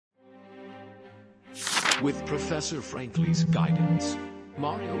With Professor Frankly's guidance,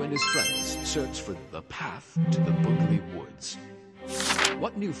 Mario and his friends search for the path to the Boogly Woods.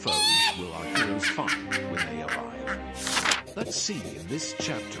 What new foes will our heroes find when they arrive? Let's see in this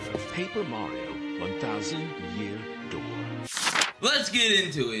chapter of Paper Mario 1000 Year Door. Let's get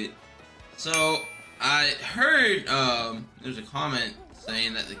into it. So, I heard there's a comment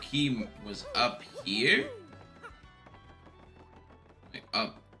saying that the key was up here. Like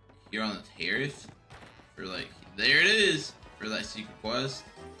up here on the terrace. For like, there it is. For that secret quest.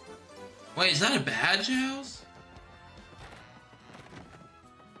 Wait, is that a badge house?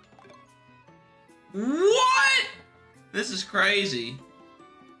 What? This is crazy.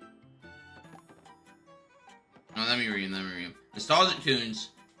 Oh, let me read. Nostalgic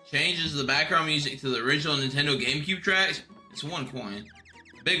Tunes changes the background music to the original Nintendo GameCube tracks. It's 1 coin.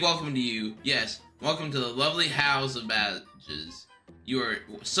 Big welcome to you. Yes, welcome to the lovely house of badges. You are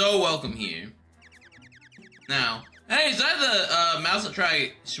so welcome here. Now, hey, is that the mouse that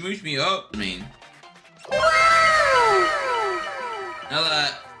tried to smooch me up? I mean, now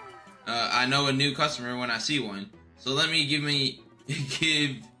that I know a new customer when I see one, so let me give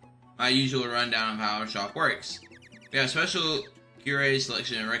my usual rundown of how our shop works. We have a special curated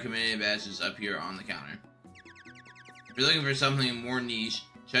selection of recommended badges up here on the counter. If you're looking for something more niche,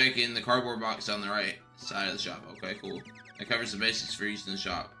 check in the cardboard box on the right side of the shop. Okay, cool. That covers the basics for use in the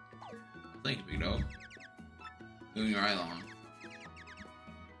shop. Thank you, big dog. Moving right along.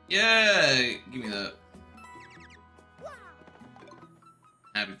 Yeah, give me that.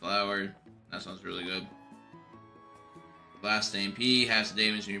 Happy flower. That sounds really good. Glass stain P has the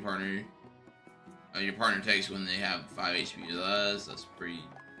damage your partner takes when they have 5 HP or less. That's pretty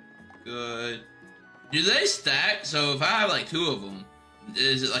good. Do they stack? So if I have like 2 of them,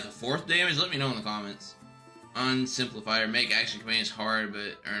 is it like a 4th damage? Let me know in the comments. Unsimplifier, make action commands hard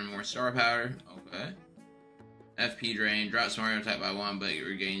but earn more star power. Okay. FP drain, drops Mario attack by 1 but it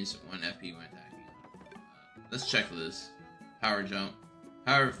regains 1 FP when attacking. Let's check this. Power jump.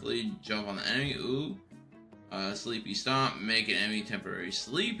 Powerfully jump on the enemy. Ooh. Sleepy stomp, make an enemy temporarily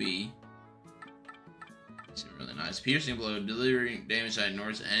sleepy. This is really nice. Piercing blow, delivering damage that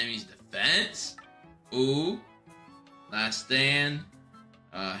ignores the enemy's defense. Ooh. Last stand.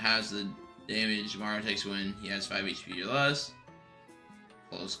 Has the damage Mario takes when he has 5 HP or less.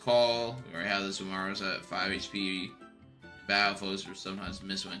 Close call. We already have this when Mario's at 5 HP. Battle foes will sometimes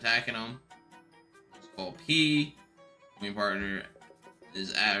miss when attacking them. Close call P. Main partner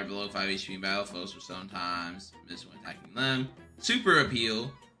is at or below 5 HP in battle foes will sometimes miss when attacking them. Super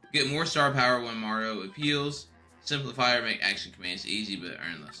appeal. Get more star power when Mario appeals. Simplifier, make action commands easy but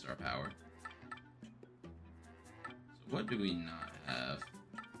earn less star power. So what do we not have?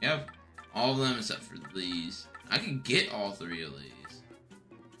 We have all of them except for these. I can get all 3 of these.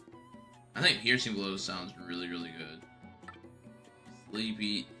 I think piercing blow sounds really, really good.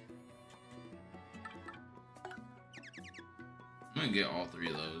 Sleepy. I'm gonna get all 3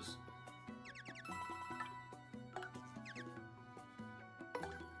 of those.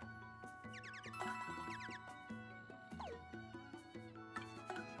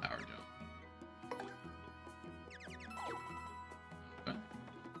 Power jump. Okay.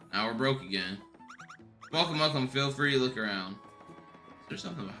 Now we're broke again. Welcome, welcome. Feel free to look around. Is there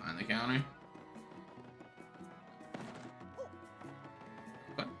something behind the counter?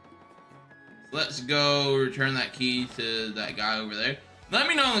 Okay. Let's go return that key to that guy over there. Let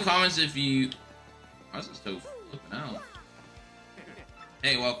me know in the comments if you... Why is this stove flipping out?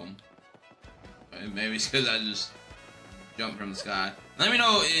 Hey, welcome. Okay, maybe it's because I just jumped from the sky. Let me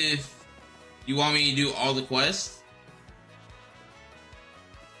know if you want me to do all the quests.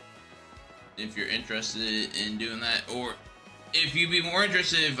 If you're interested in doing that, or if you'd be more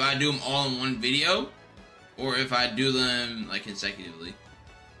interested if I do them all in one video, or if I do them like consecutively,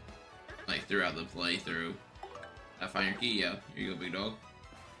 like throughout the playthrough. I find your key, yeah. Here you go, big dog.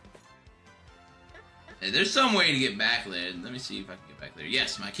 Hey, there's some way to get back there. Let me see if I can get back there.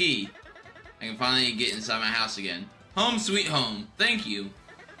 Yes, my key. I can finally get inside my house again. Home sweet home. Thank you.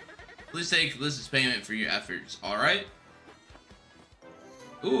 Please take this as payment for your efforts. Alright?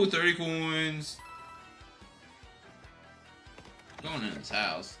 Ooh, 30 coins. Going in his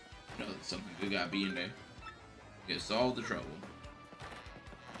house. You know, something good gotta be in there. Get solve the trouble.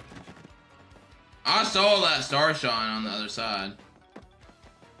 I saw that star shine on the other side.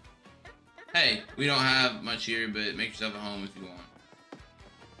 Hey, we don't have much here, but make yourself at home if you want.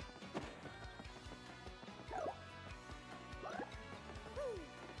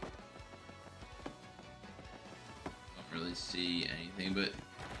 Don't really see anything, but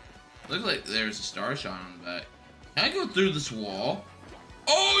look like there's a star shine on the back. Can I go through this wall?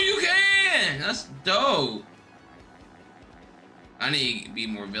 Oh, you can! That's dope. I need to be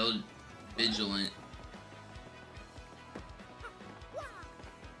more vigilant.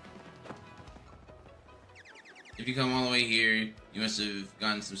 If you come all the way here, you must have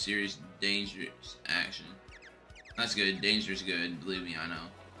gotten some serious dangerous action. That's good. Dangerous good. Believe me, I know.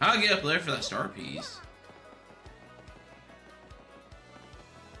 How'd I get up there for that star piece?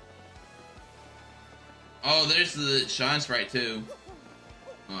 Oh, there's the shine sprite too.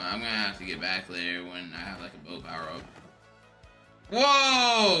 Well, I'm gonna have to get back there when I have like a bow power up.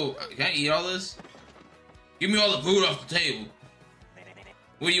 Whoa! Can I eat all this? Give me all the food off the table.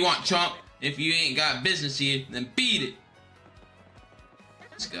 What do you want, chump? If you ain't got business here, then beat it.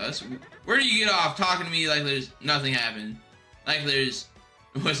 Let's go. Where do you get off talking to me like there's nothing happened? Like there's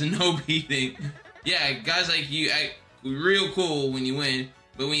was no beating. Yeah, guys like you act real cool when you win,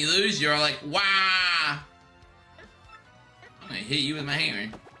 but when you lose, you're all like, wow. I'm gonna hit you with my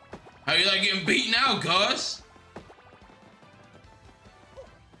hammer. How you like getting beaten out, Gus?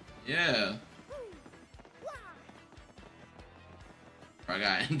 Yeah. I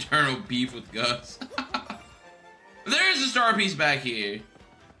got internal beef with Gus. There's a star piece back here.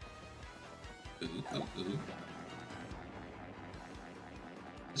 Ooh, ooh, ooh.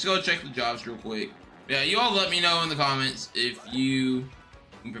 Let's go check the jobs real quick. Yeah, you all let me know in the comments if you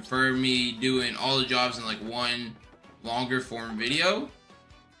prefer me doing all the jobs in like one longer form video,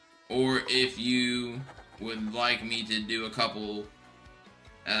 or if you would like me to do a couple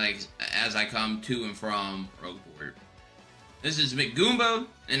like as I come to and from Rogueport. This is McGoomba,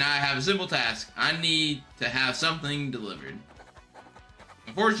 and I have a simple task. I need to have something delivered.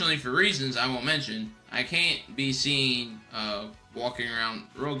 Unfortunately, for reasons I won't mention, I can't be seen walking around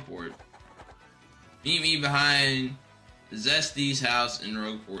Rogueport. Meet me behind Zesty's house in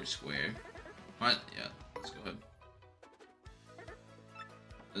Rogueport Square. What? Yeah, let's go ahead.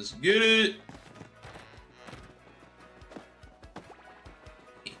 Let's get it!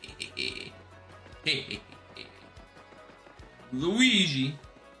 Luigi.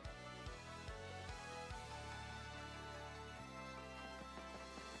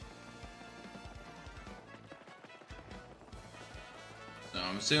 So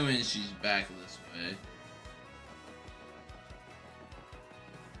I'm assuming she's back this way.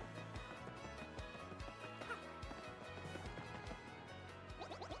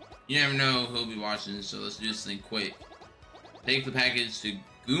 You never know who'll be watching, so let's do this thing quick. Take the package to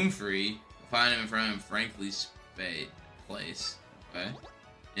Goomfree. Find him in front of Frankly's place. Okay?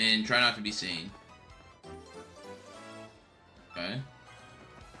 And try not to be seen. Okay?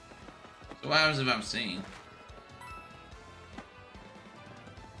 So what happens if I'm seen?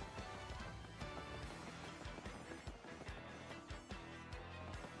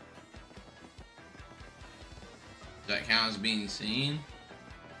 Does that count as being seen?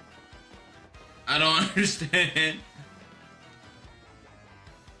 I don't understand.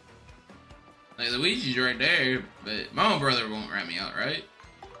 Like, Luigi's right there, but my own brother won't rat me out, right?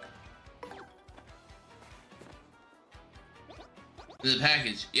 The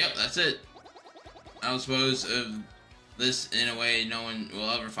package. Yep, that's it. I'll dispose of this in a way no one will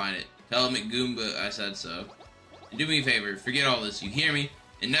ever find it. Tell McGoomba I said so. And do me a favor, forget all this, you hear me?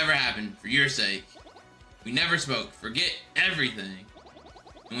 It never happened, for your sake. We never spoke. Forget everything.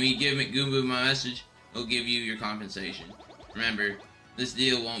 And when you give McGoomba my message, he'll give you your compensation. Remember, this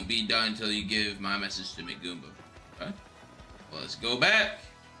deal won't be done until you give my message to McGoomba. Okay? Well, let's go back.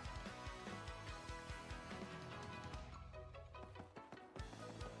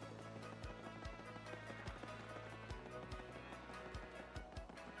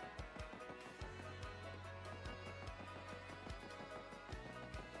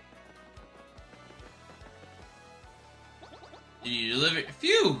 Did you deliver?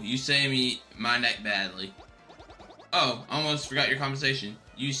 Phew! You saved my neck badly. Oh, almost forgot your compensation.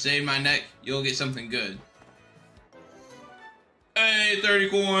 You saved my neck, you'll get something good. Hey, 30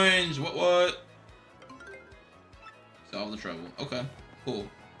 coins! What? Solve the trouble. Okay, cool.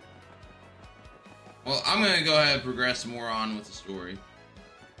 Well, I'm gonna go ahead and progress more on with the story.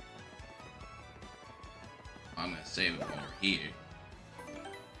 I'm gonna save it over here.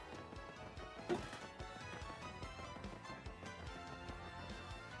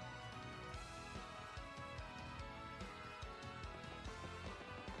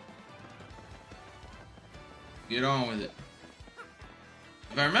 Get on with it.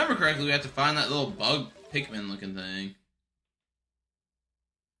 If I remember correctly, we have to find that little bug Pikmin looking thing.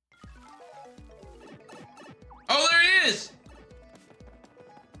 Oh, there he is!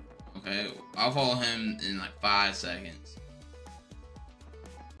 Okay, I'll follow him in like 5 seconds.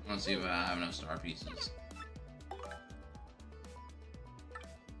 I want to see if I have enough star pieces.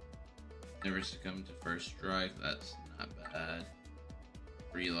 Never succumb to first strike. That's not bad.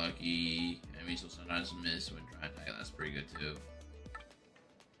 Pretty lucky. Enemies will sometimes miss when trying to attack. That's pretty good too.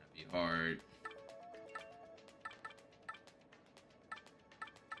 That'd be hard.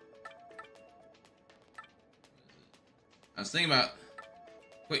 I was thinking about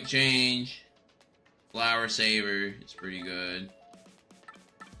quick change. Flower saver. It's pretty good.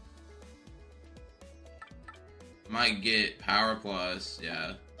 Might get power plus.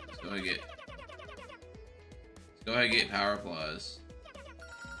 Yeah. Let's go ahead and get power plus.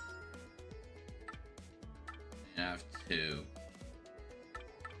 And I have 2.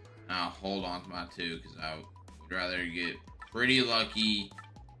 I'll hold on to my 2 because I would rather get pretty lucky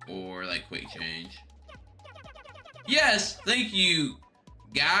or like quick change. Yes! Thank you,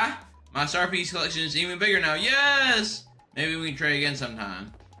 guy. My Star Piece collection is even bigger now. Yes! Maybe we can trade again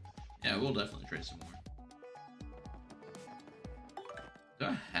sometime. Yeah, we'll definitely trade some more. Do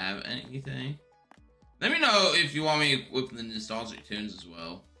I have anything? Let me know if you want me to whip the nostalgic tunes as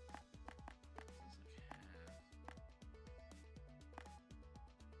well.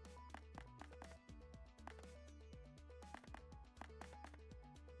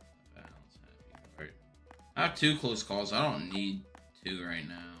 I have 2 close calls. I don't need 2 right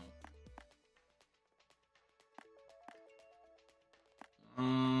now.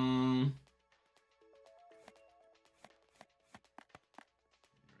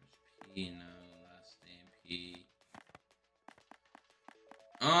 No, last MP.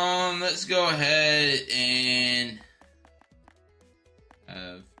 Let's go ahead and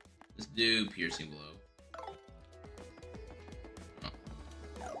let's do piercing blow.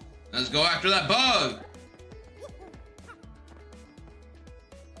 Oh. Let's go after that bug.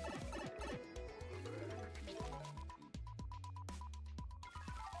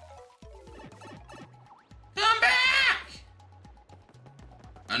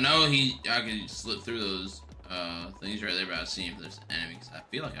 I know I can slip through those things right there, but I see if there's enemies. I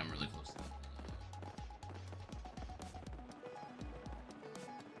feel like I'm really close to them.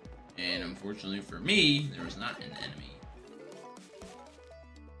 And unfortunately for me, there was not an enemy.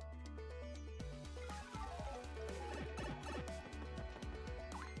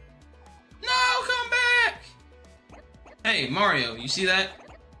 No, come back! Hey, Mario, you see that?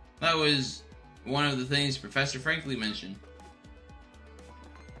 That was one of the things Professor Franklin mentioned.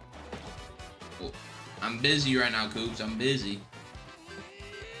 I'm busy right now, Coops. I'm busy.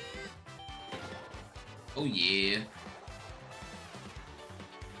 Oh, yeah.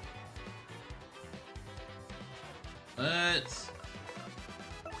 Let's...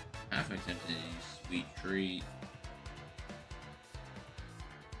 half tempted to use Sweet Treat.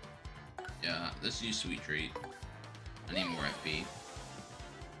 Yeah, let's use Sweet Treat. I need more FP.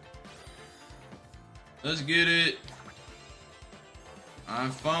 Let's get it. I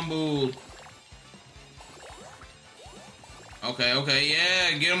fumbled. Okay,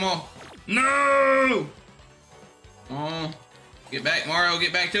 yeah, get them all. No! Oh, get back, Mario,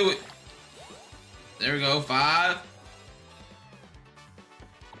 get back to it. There we go, 5.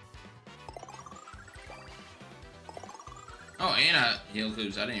 Oh, and I heal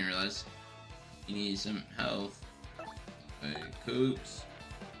Coops. I didn't realize he needs some health. Okay, Coops.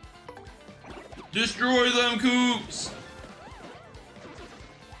 Destroy them, Coops!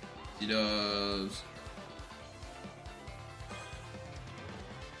 He does.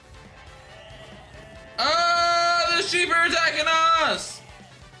 The sheep are attacking us!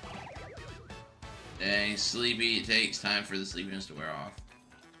 Dang, sleepy. It takes time for the sleepiness to wear off.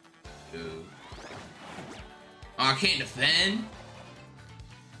 Ooh. Oh, I can't defend?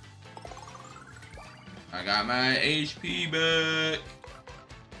 I got my HP back.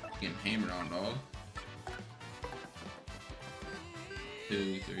 Getting hammered on, dog.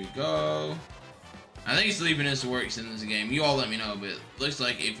 2, 3, go. I think sleepiness works in this game. You all let me know, but it looks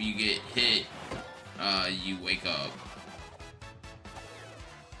like if you get hit, you wake up.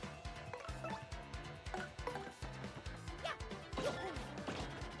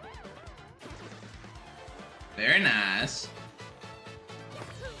 Very nice.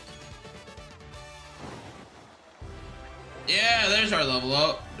 Yeah, there's our level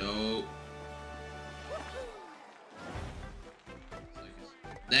up. Dope.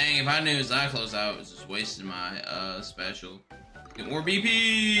 Dang, if I knew it was that close, I was just wasting my special. Get more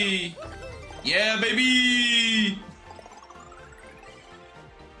BP! Yeah, baby!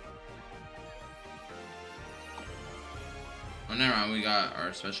 Oh, never mind, we got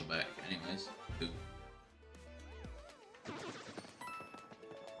our special back. Anyways, cool.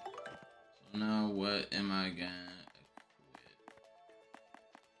 So now what am I gonna equip?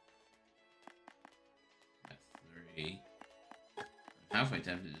 At 3. halfway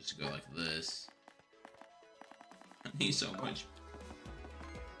tempted just to go like this. I need so much.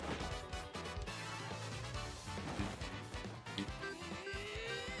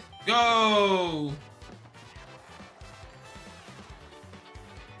 Go!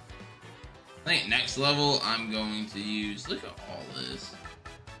 I think next level I'm going to use, look at all this.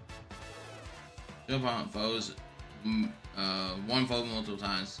 Jump on foes, one foe multiple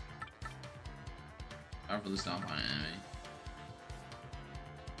times. Powerfully stomp on an enemy.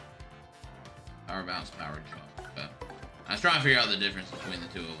 Power bounce, power jump. Okay. I was trying to figure out the difference between the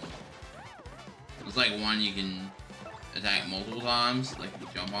two of them. It's like one you can attack multiple times, like you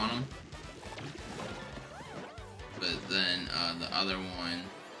jump on them. But then the other one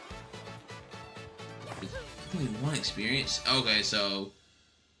is only one experience. Okay, so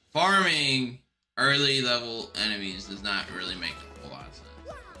farming early level enemies does not really make a whole lot of sense.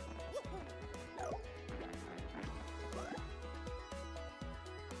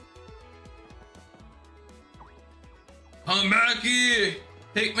 Come back here,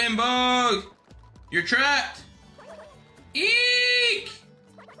 Pikmin bug! You're trapped! Eek!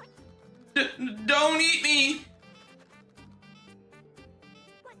 Don't eat me!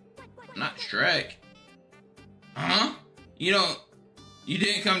 I'm not Shrek. Huh? You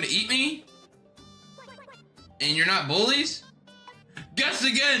didn't come to eat me? And you're not bullies? Guess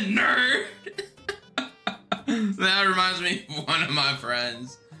again, nerd! That reminds me of one of my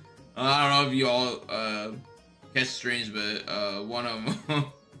friends. I don't know if you all catch streams, but one of them.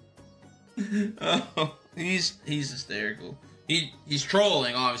 Oh, he's hysterical. He's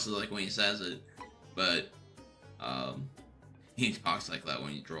trolling, obviously, like when he says it, but he talks like that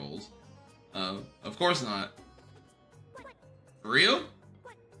when he trolls. Of course not. For real?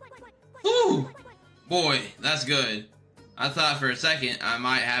 Whew! Boy, that's good. I thought for a second I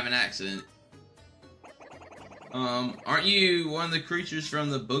might have an accident. Aren't you one of the creatures from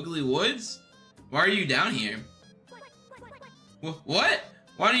the BOGGLY Woods? Why are you down here? What?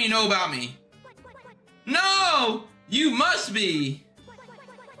 Why do you know about me? No! You must be!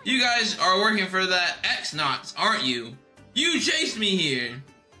 You guys are working for that X-Knots, aren't you? You chased me here!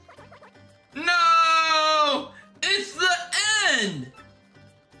 No! It's the end!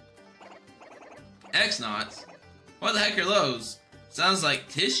 X-Knots? What the heck are those? Sounds like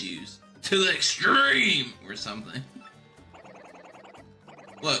tissues. To the extreme! Or something.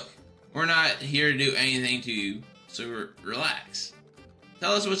 Look, we're not here to do anything to you, so relax.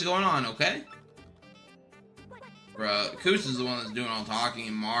 Tell us what's going on, okay? Bruh, Koos is the one that's doing all talking,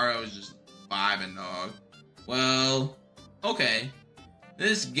 and Mario is just vibing, dog. Well, okay.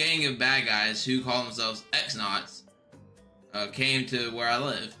 This gang of bad guys who call themselves X-Knots came to where I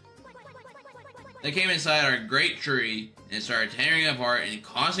live. They came inside our great tree and started tearing it apart and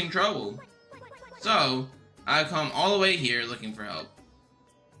causing trouble. So, I've come all the way here looking for help.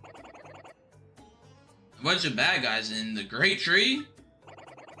 A bunch of bad guys in the great tree?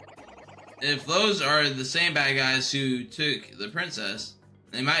 If those are the same bad guys who took the princess,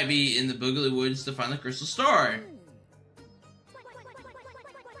 they might be in the BOGGLY Woods to find the crystal star.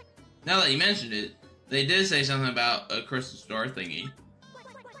 Now that you mentioned it, they did say something about a crystal star thingy.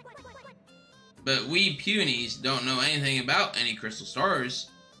 But we punies don't know anything about any crystal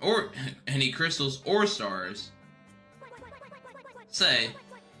stars, or any crystals or stars. Say,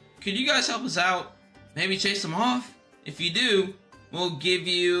 could you guys help us out? Maybe chase them off? If you do, we'll give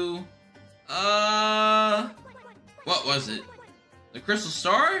you... what was it? The crystal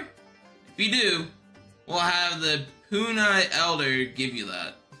star? If you do, we'll have the Punai Elder give you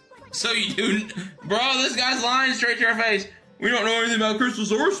that. So you do... Bro, this guy's lying straight to your face. We don't know anything about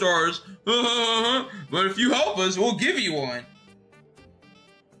crystals or stars. But if you help us, we'll give you one.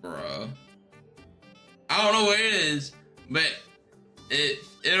 Bruh. I don't know what it is, but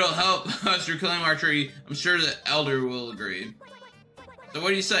it'll help us reclaim our tree. I'm sure the Elder will agree. So what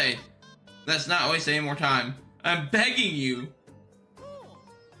do you say? Let's not waste any more time. I'm begging you.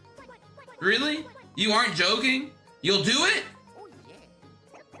 Really? You aren't joking? You'll do it?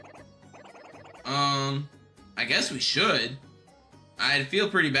 I guess we should. I'd feel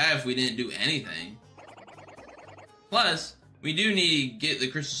pretty bad if we didn't do anything. Plus, we do need to get the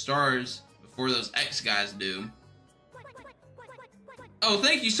crystal stars before those X guys do. Oh,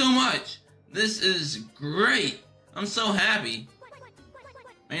 thank you so much. This is great. I'm so happy.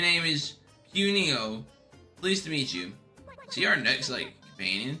 My name is Cuneo. Pleased to meet you. See our next,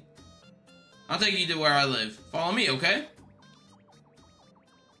 companion? I'll take you to where I live. Follow me, okay?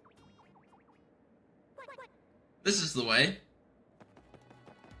 This is the way.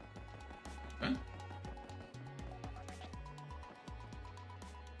 Okay.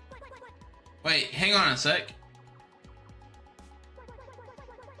 Wait, hang on a sec.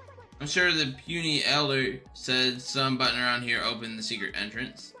 I'm sure the puny elder said some button around here opened the secret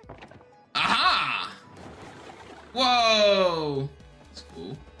entrance. Aha! Whoa! That's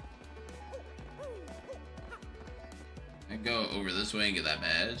cool. I go over this way and get that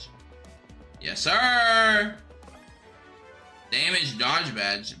badge. Yes, sir! Damage dodge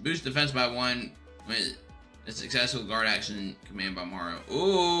badge. Boost defense by 1 with a successful guard action command by Mario.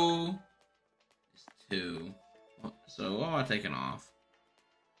 Ooh! It's 2. So what am I taking off?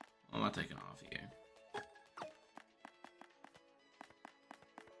 What am I taking off here?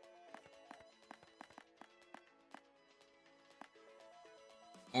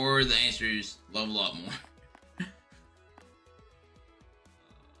 Or the answer is level up more.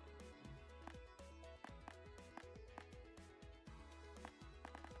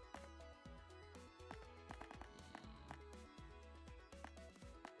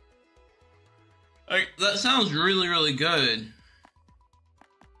 Alright, that sounds really, really good.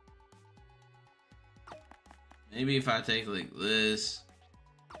 Maybe if I take like this,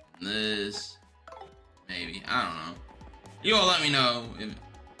 and this, maybe. I don't know. You all let me know if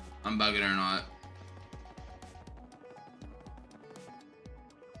I'm bugging or not.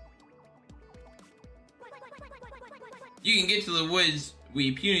 You can get to the woods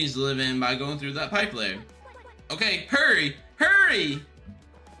we punies live in by going through that pipe layer. Okay, hurry! Hurry!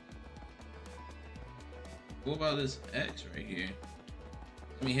 What about this X right here?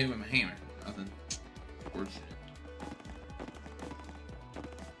 Let me hit it with my hammer. Nothing. Fortunate.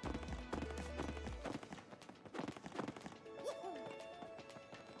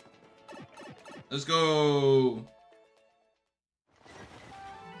 Let's go!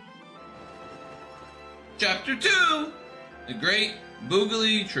 Chapter 2! The Great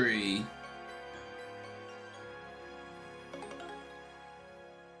Boogly Tree.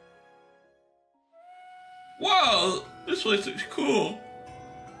 Whoa! This place looks cool!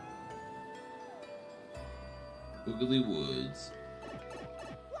 Boogly Woods.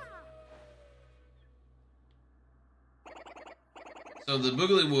 So the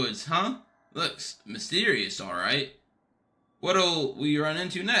Boogly Woods, huh? Looks mysterious, alright. What'll we run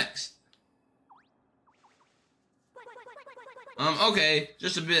into next? Okay,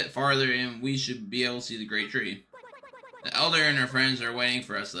 just a bit farther and we should be able to see the great tree. The elder and her friends are waiting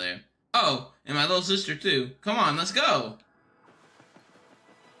for us there. Oh, and my little sister too. Come on, let's go!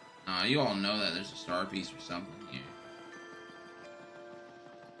 You all know that there's a star piece or something here.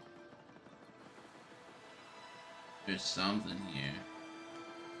 There's something here.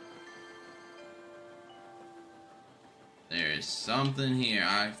 There is something here.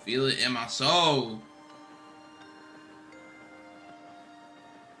 I feel it in my soul.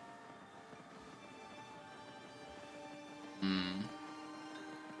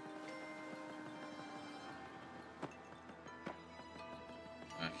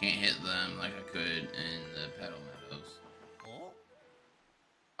 I can't hit them like I could in the Petal Meadows.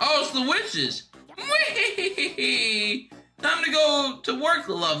 Oh, it's the witches! Whee! Time to go to work,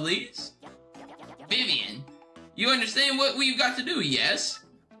 lovelies. Vivian, you understand what we've got to do, yes?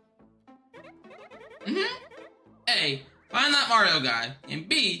 A, find that Mario guy, and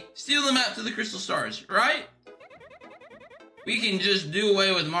B, steal the map to the Crystal Stars, right? We can just do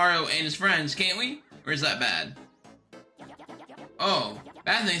away with Mario and his friends, can't we? Or is that bad? Oh,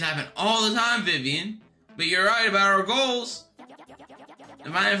 bad things happen all the time, Vivian. But you're right about our goals.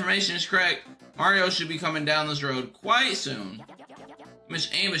 If my information is correct, Mario should be coming down this road quite soon. We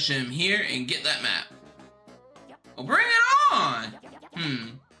must ambush him here and get that map. Oh, bring it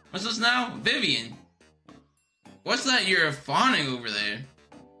on! What's this now? Vivian. What's that you're fawning over there?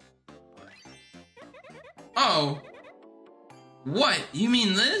 Oh. What? You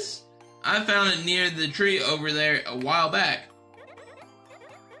mean this? I found it near the tree over there a while back.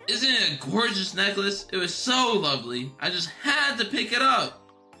 Isn't it a gorgeous necklace? It was so lovely. I just had to pick it up.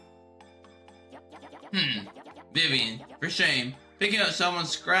 Vivian, for shame. Picking up someone's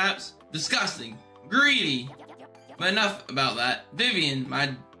scraps? Disgusting. Greedy. But enough about that. Vivian,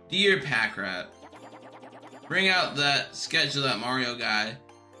 my dear pack rat. Bring out that sketch of that Mario guy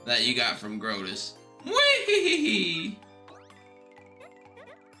that you got from Grotus. Whee!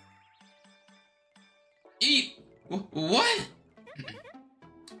 Eat. What?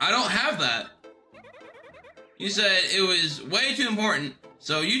 I don't have that. You said it was way too important,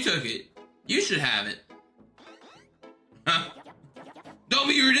 so you took it. You should have it. Don't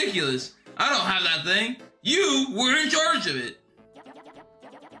be ridiculous. I don't have that thing. You were in charge of it.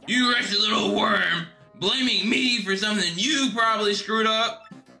 You wretched little worm, blaming me for something you probably screwed up.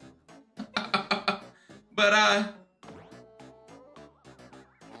 But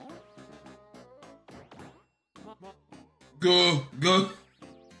Go.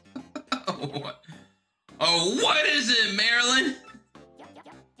 What? Oh, what is it, Marilyn?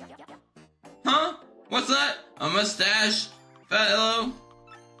 Huh? What's that? A mustache, fellow?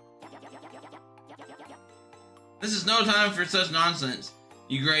 This is no time for such nonsense.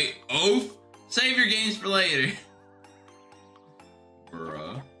 You great oaf. Save your games for later.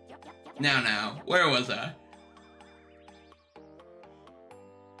 Bruh. Now, where was I?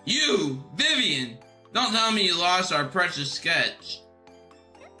 You, Vivian! Don't tell me you lost our precious sketch.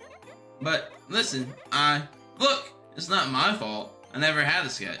 But, listen, look, it's not my fault. I never had a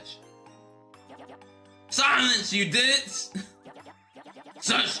sketch. Silence, you dits!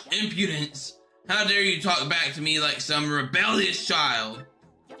 Such impudence! How dare you talk back to me like some rebellious child?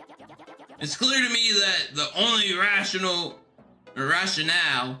 It's clear to me that the only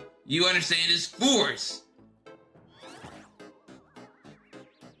rationale you understand is force.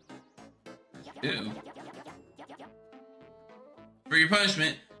 Ew. For your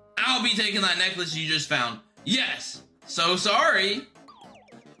punishment, I'll be taking that necklace you just found. Yes! So sorry!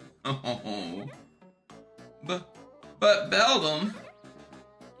 Oh. But Beldum,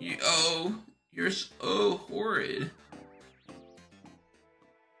 you're so horrid.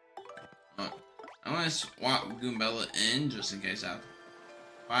 I'm gonna swap Goombella in just in case I have to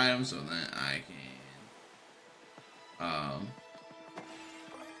fight him, so then I can.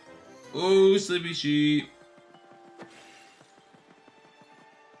 Oh, sleepy sheep.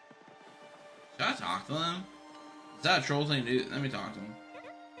 Should I talk to them? Is that a troll thing to do? Let me talk to him.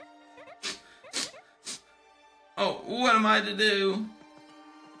 Oh, what am I to do?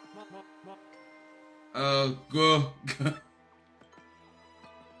 Go.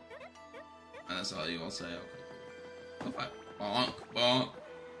 That's all you all say. Okay. Bonk.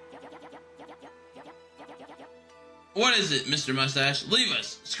 What is it, Mr. Mustache? Leave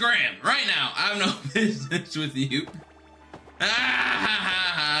us. Scram. Right now. I have no business with you.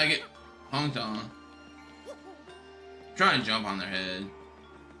 I get honked on. Try and jump on their head.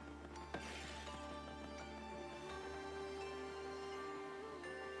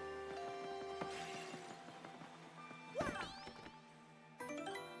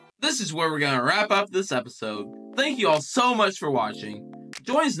 This is where we're going to wrap up this episode. Thank you all so much for watching.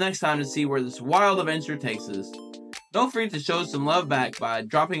 Join us next time to see where this wild adventure takes us. Don't forget to show us some love back by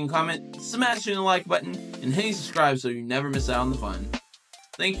dropping a comment, smashing the like button, and hitting subscribe so you never miss out on the fun.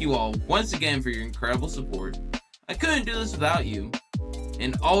 Thank you all once again for your incredible support. I couldn't do this without you.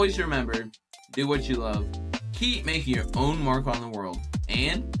 And always remember, do what you love, keep making your own mark on the world,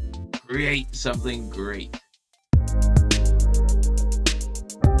 and create something great.